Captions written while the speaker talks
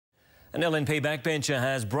An LNP backbencher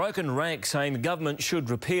has broken ranks, saying the government should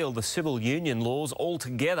repeal the civil union laws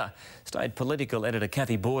altogether. State political editor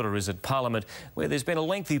Cathy Border is at Parliament, where there's been a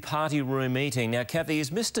lengthy party room meeting. Now, Cathy, is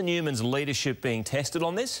Mr Newman's leadership being tested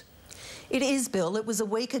on this? It is, Bill. It was a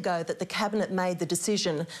week ago that the Cabinet made the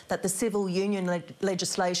decision that the civil union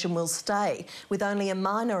legislation will stay, with only a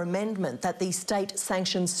minor amendment that the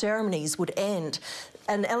state-sanctioned ceremonies would end.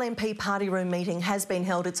 An LNP party room meeting has been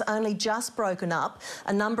held. It's only just broken up.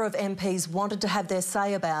 A number of MPs wanted to have their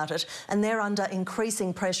say about it, and they're under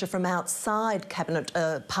increasing pressure from outside Cabinet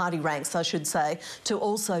party ranks, I should say, to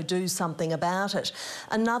also do something about it.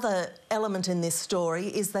 Another element in this story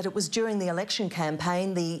is that it was during the election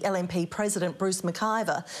campaign the LNP President Bruce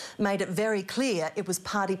McIver made it very clear it was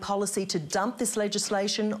party policy to dump this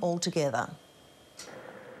legislation altogether.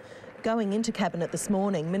 Going into Cabinet this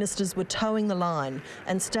morning, ministers were towing the line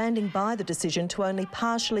and standing by the decision to only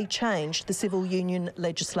partially change the civil union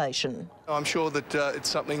legislation. I'm sure that it's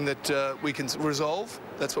something that we can resolve.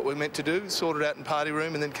 That's what we're meant to do, sort it out in party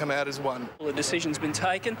room and then come out as one. The decision's been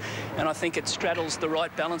taken and I think it straddles the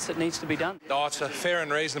right balance that needs to be done. Oh, it's a fair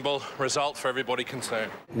and reasonable result for everybody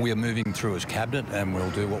concerned. We're moving through as Cabinet and we'll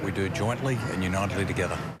do what we do jointly and unitedly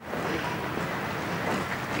together.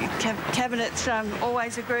 Cabinet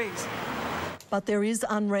always agrees. But there is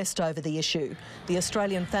unrest over the issue. The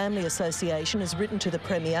Australian Family Association has written to the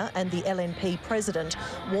Premier and the LNP President,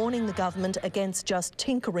 warning the government against just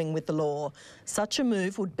tinkering with the law. Such a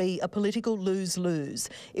move would be a political lose-lose.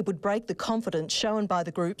 It would break the confidence shown by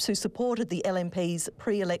the groups who supported the LNP's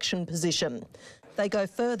pre-election position. They go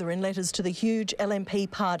further in letters to the huge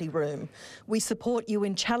LNP party room. We support you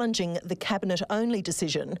in challenging the Cabinet-only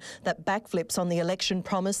decision that backflips on the election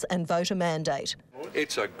promise and voter mandate.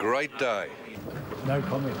 It's a great day. No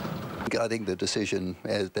comment. I think the decision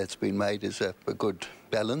that's been made is a good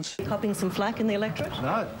balance. Copping some flack in the electorate?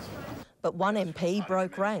 No. But one MP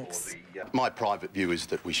broke ranks. My private view is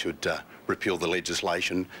that we should repeal the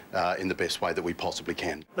legislation in the best way that we possibly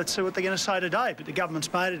can. Let's see what they're going to say today, but the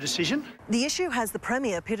government's made a decision. The issue has the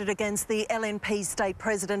Premier pitted against the LNP State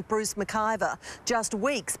President Bruce McIver just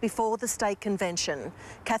weeks before the state convention.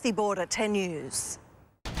 Cathy Border, 10 News.